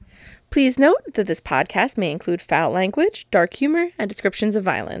Please note that this podcast may include foul language, dark humor, and descriptions of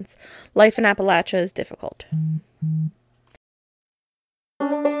violence. Life in Appalachia is difficult.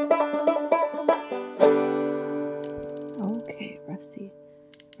 Okay, Rusty.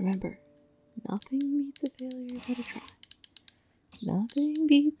 Remember, nothing beats a failure but a try. Nothing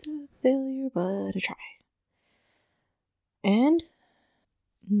beats a failure but a try. And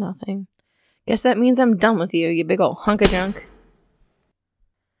nothing. Guess that means I'm done with you, you big ol' hunk of junk.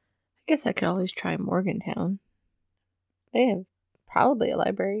 I guess I could always try Morgantown. They have probably a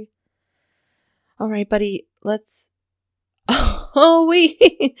library. Alright, buddy, let's... Oh,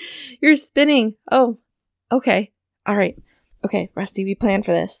 wait! You're spinning! Oh, okay. Alright. Okay, Rusty, we planned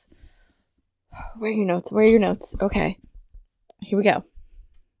for this. Where are your notes? Where are your notes? Okay. Here we go.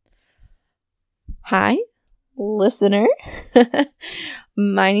 Hi, listener.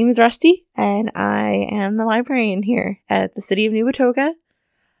 My name is Rusty, and I am the librarian here at the City of New Watoga,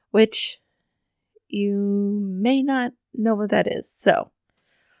 which you may not know what that is. So,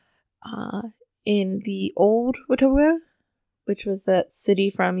 in the old Watoga, which was the city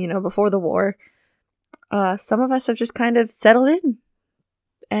from, before the war, some of us have just kind of settled in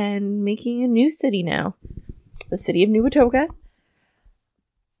and making a new city now. The City of New Watoga.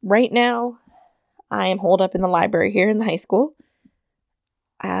 Right now, I am holed up in the library here in the high school.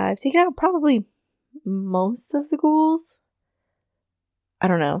 I've taken out probably most of the ghouls. I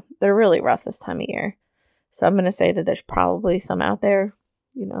don't know. They're really rough this time of year. So I'm going to say that there's probably some out there,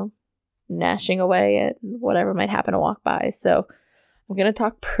 gnashing away at whatever might happen to walk by. So I'm going to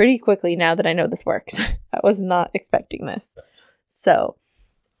talk pretty quickly now that I know this works. I was not expecting this. So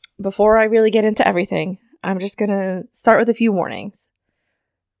before I really get into everything, I'm just going to start with a few warnings.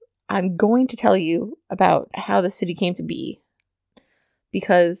 I'm going to tell you about how the city came to be,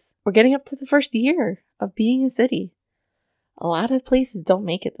 because we're getting up to the first year of being a city. A lot of places don't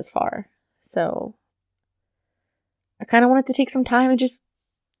make it this far. So I kind of wanted to take some time and just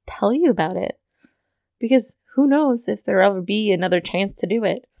tell you about it, because who knows if there'll ever be another chance to do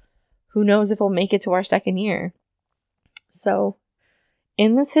it. Who knows if we'll make it to our second year. So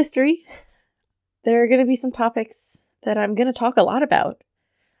in this history, there are going to be some topics that I'm going to talk a lot about.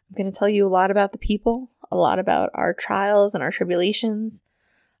 I'm going to tell you a lot about the people, a lot about our trials and our tribulations.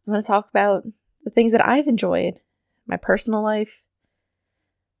 I'm going to talk about the things that I've enjoyed, my personal life.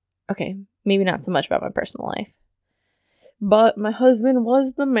 Okay, maybe not so much about my personal life. But my husband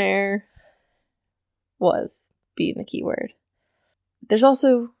was the mayor. Was being the key word. There's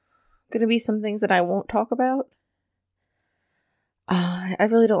also going to be some things that I won't talk about. I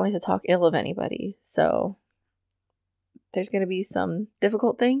really don't like to talk ill of anybody, so there's going to be some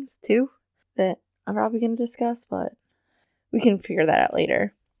difficult things, too, that I'm probably going to discuss, but we can figure that out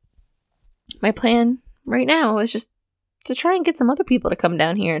later. My plan right now is just to try and get some other people to come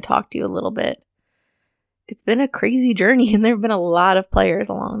down here and talk to you a little bit. It's been a crazy journey, and there have been a lot of players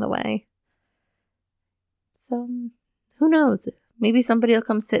along the way. So, who knows? Maybe somebody will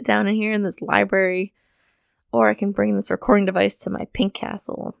come sit down in here in this library, or I can bring this recording device to my pink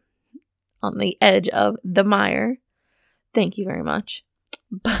castle on the edge of the mire. Thank you very much.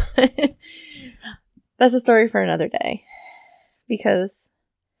 But that's a story for another day, because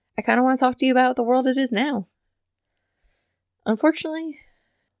I kind of want to talk to you about the world it is now. Unfortunately,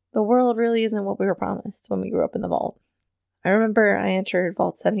 the world really isn't what we were promised when we grew up in the vault. I remember I entered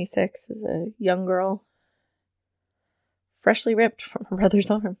Vault 76 as a young girl, freshly ripped from her brother's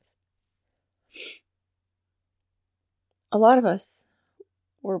arms. A lot of us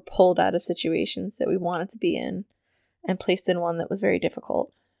were pulled out of situations that we wanted to be in and placed in one that was very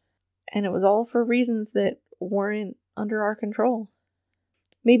difficult. And it was all for reasons that weren't under our control.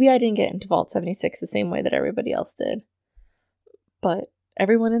 Maybe I didn't get into Vault 76 the same way that everybody else did. But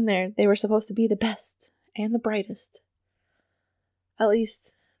everyone in there, they were supposed to be the best and the brightest. At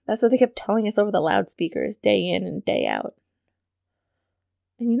least, that's what they kept telling us over the loudspeakers day in and day out.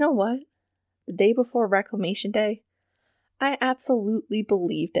 And you know what? The day before Reclamation Day, I absolutely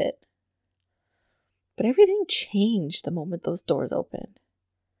believed it. But everything changed the moment those doors opened.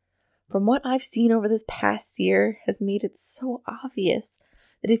 From what I've seen over this past year has made it so obvious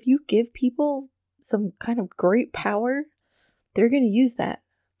that if you give people some kind of great power, they're going to use that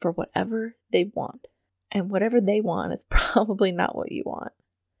for whatever they want. And whatever they want is probably not what you want.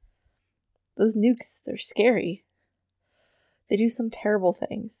 Those nukes, they're scary. They do some terrible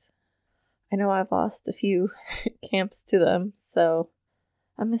things. I know I've lost a few camps to them, so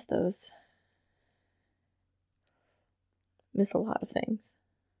I miss those. Miss a lot of things.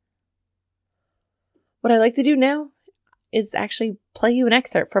 What I like to do now is actually play you an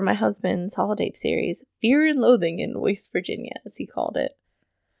excerpt from my husband's holotape series, Fear and Loathing in West Virginia, as he called it.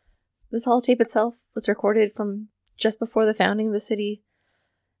 This holotape itself was recorded from just before the founding of the city,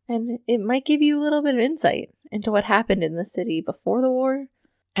 and it might give you a little bit of insight into what happened in the city before the war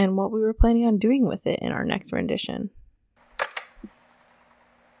and what we were planning on doing with it in our next rendition.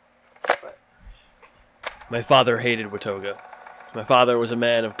 My father hated Watoga. My father was a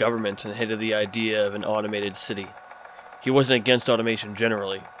man of government and hated the idea of an automated city. He wasn't against automation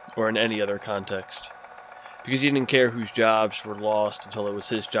generally, or in any other context, because he didn't care whose jobs were lost until it was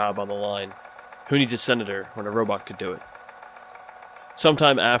his job on the line. Who needs a senator when a robot could do it?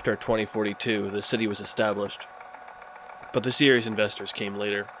 Sometime after 2042, the city was established, but the serious investors came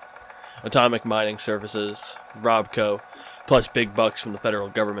later. Atomic Mining Services, Robco, plus big bucks from the federal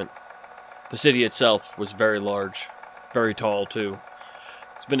government. The city itself was very large, very tall too.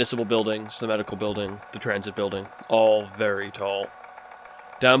 The municipal buildings, the medical building, the transit building, all very tall.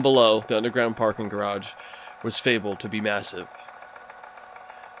 Down below, the underground parking garage was fabled to be massive.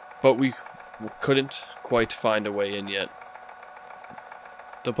 But we couldn't quite find a way in yet.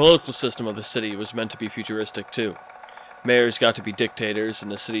 The political system of the city was meant to be futuristic too. Mayors got to be dictators,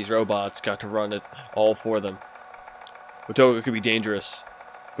 and the city's robots got to run it all for them. Watoga could be dangerous,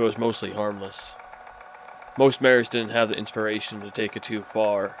 but it was mostly harmless. Most mayors didn't have the inspiration to take it too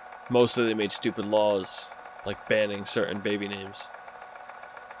far. Mostly they made stupid laws, like banning certain baby names.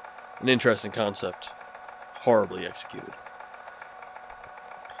 An interesting concept, horribly executed.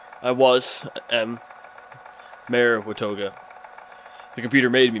 I am mayor of Watoga. The computer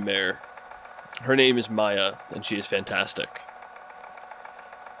made me mayor. Her name is Maya, and she is fantastic.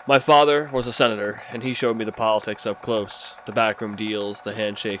 My father was a senator, and he showed me the politics up close, the backroom deals, the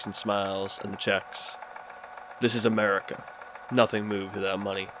handshakes and smiles, and the checks. This is America. Nothing moved without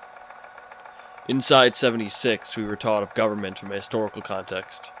money. Inside 76, we were taught of government from a historical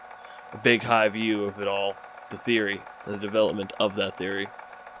context. A big high view of it all, the theory, and the development of that theory.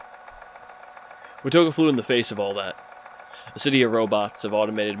 Watoga flew in the face of all that. A city of robots, of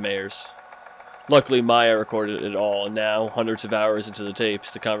automated mayors. Luckily, Maya recorded it all, and now, hundreds of hours into the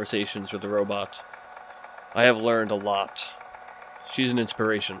tapes, the conversations with the robot. I have learned a lot. She's an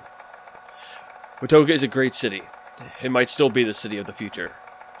inspiration. Watoga is a great city. It might still be the city of the future.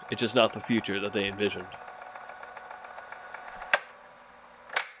 It's just not the future that they envisioned.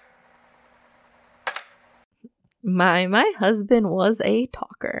 My husband was a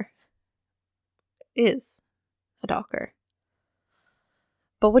talker. Is a talker.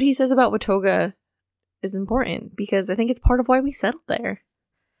 But what he says about Watoga is important because I think it's part of why we settled there.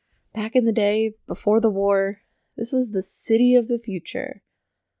 Back in the day, before the war, this was the city of the future.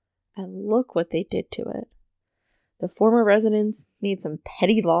 And look what they did to it. The former residents made some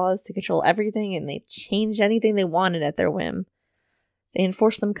petty laws to control everything, and they changed anything they wanted at their whim. They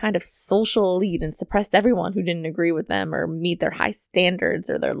enforced some kind of social elite and suppressed everyone who didn't agree with them or meet their high standards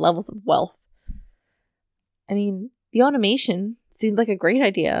or their levels of wealth. I mean, the automation seemed like a great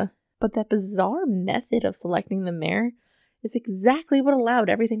idea, but that bizarre method of selecting the mayor is exactly what allowed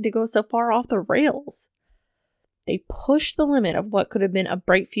everything to go so far off the rails. They pushed the limit of what could have been a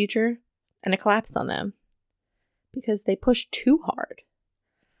bright future, and it collapsed on them. Because they pushed too hard.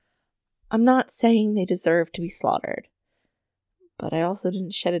 I'm not saying they deserve to be slaughtered, but I also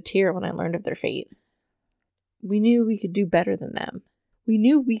didn't shed a tear when I learned of their fate. We knew we could do better than them. We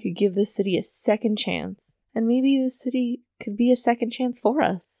knew we could give this city a second chance, and maybe this city could be a second chance for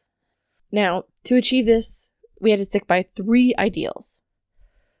us. Now, to achieve this, we had to stick by 3 ideals.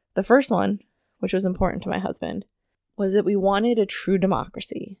 The first one, which was important to my husband, was that we wanted a true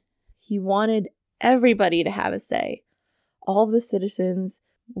democracy. He wanted everybody to have a say. All of the citizens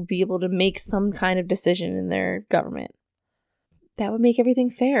would be able to make some kind of decision in their government. That would make everything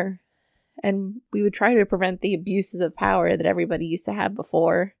fair. And we would try to prevent the abuses of power that everybody used to have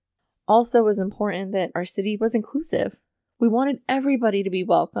before. Also, it was important that our city was inclusive. We wanted everybody to be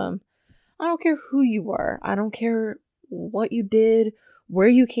welcome. I don't care who you were. I don't care what you did, where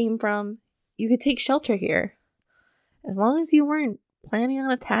you came from. You could take shelter here. As long as you weren't planning on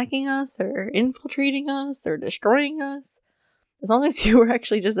attacking us or infiltrating us or destroying us, as long as you were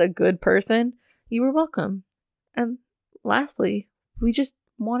actually just a good person, you were welcome. And lastly, we just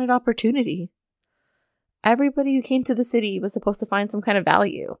wanted opportunity. Everybody who came to the city was supposed to find some kind of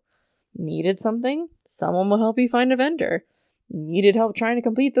value. Needed something? Someone will help you find a vendor. Needed help trying to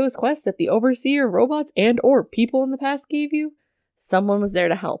complete those quests that the overseer, robots, and or people in the past gave you? Someone was there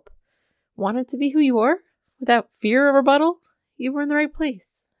to help. Wanted to be who you were? Without fear of rebuttal? You were in the right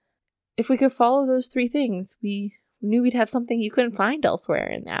place. If we could follow those 3 things, we knew we'd have something you couldn't find elsewhere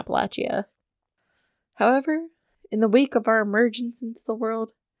in Appalachia. However, in the wake of our emergence into the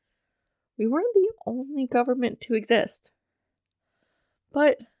world, we weren't the only government to exist.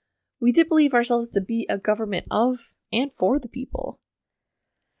 But We did believe ourselves to be a government of and for the people.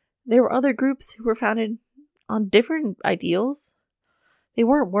 There were other groups who were founded on different ideals. They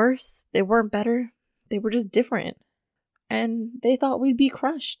weren't worse, they weren't better, they were just different. And they thought we'd be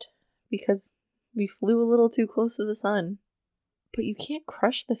crushed because we flew a little too close to the sun. But you can't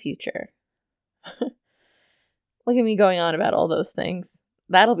crush the future. Look at me going on about all those things.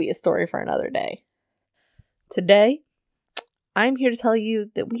 That'll be a story for another day. Today, I'm here to tell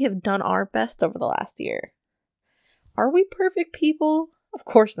you that we have done our best over the last year. Are we perfect people? Of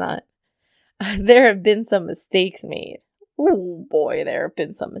course not. There have been some mistakes made. Oh boy, there have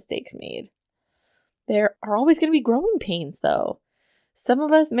been some mistakes made. There are always going to be growing pains, though. Some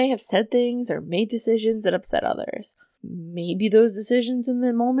of us may have said things or made decisions that upset others. Maybe those decisions in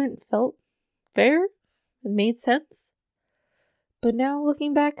the moment felt fair and made sense. But now,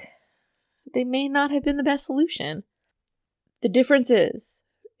 looking back, they may not have been the best solution. The difference is,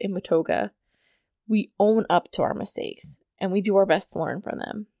 in Watoga, we own up to our mistakes and we do our best to learn from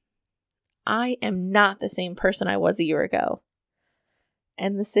them. I am not the same person I was a year ago.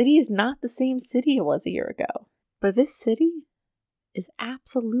 And the city is not the same city it was a year ago. But this city is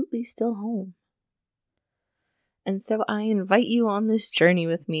absolutely still home. And so I invite you on this journey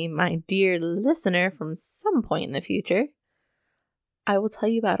with me, my dear listener, from some point in the future. I will tell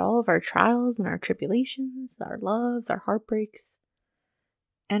you about all of our trials and our tribulations, our loves, our heartbreaks,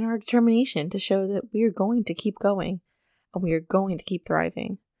 and our determination to show that we are going to keep going and we are going to keep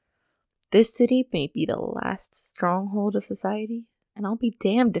thriving. This city may be the last stronghold of society, and I'll be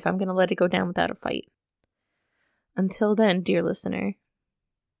damned if I'm going to let it go down without a fight. Until then, dear listener,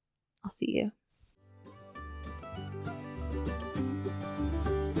 I'll see you.